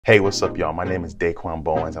Hey, what's up, y'all? My name is Daquan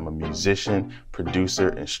Bowens. I'm a musician, producer,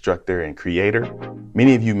 instructor, and creator.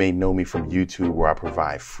 Many of you may know me from YouTube, where I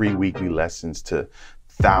provide free weekly lessons to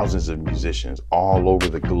thousands of musicians all over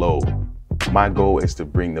the globe. My goal is to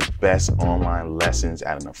bring the best online lessons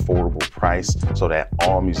at an affordable price so that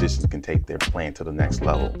all musicians can take their playing to the next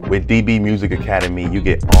level. With DB Music Academy, you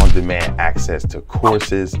get on-demand access to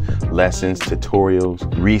courses, lessons, tutorials,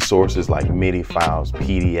 resources like MIDI files,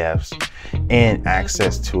 PDFs, and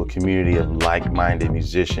access to a community of like-minded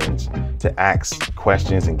musicians to ask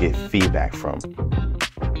questions and get feedback from.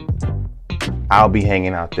 I'll be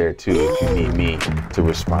hanging out there too if you need me to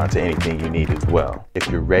respond to anything you need as well. If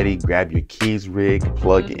you're ready, grab your keys rig,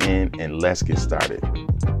 plug in, and let's get started.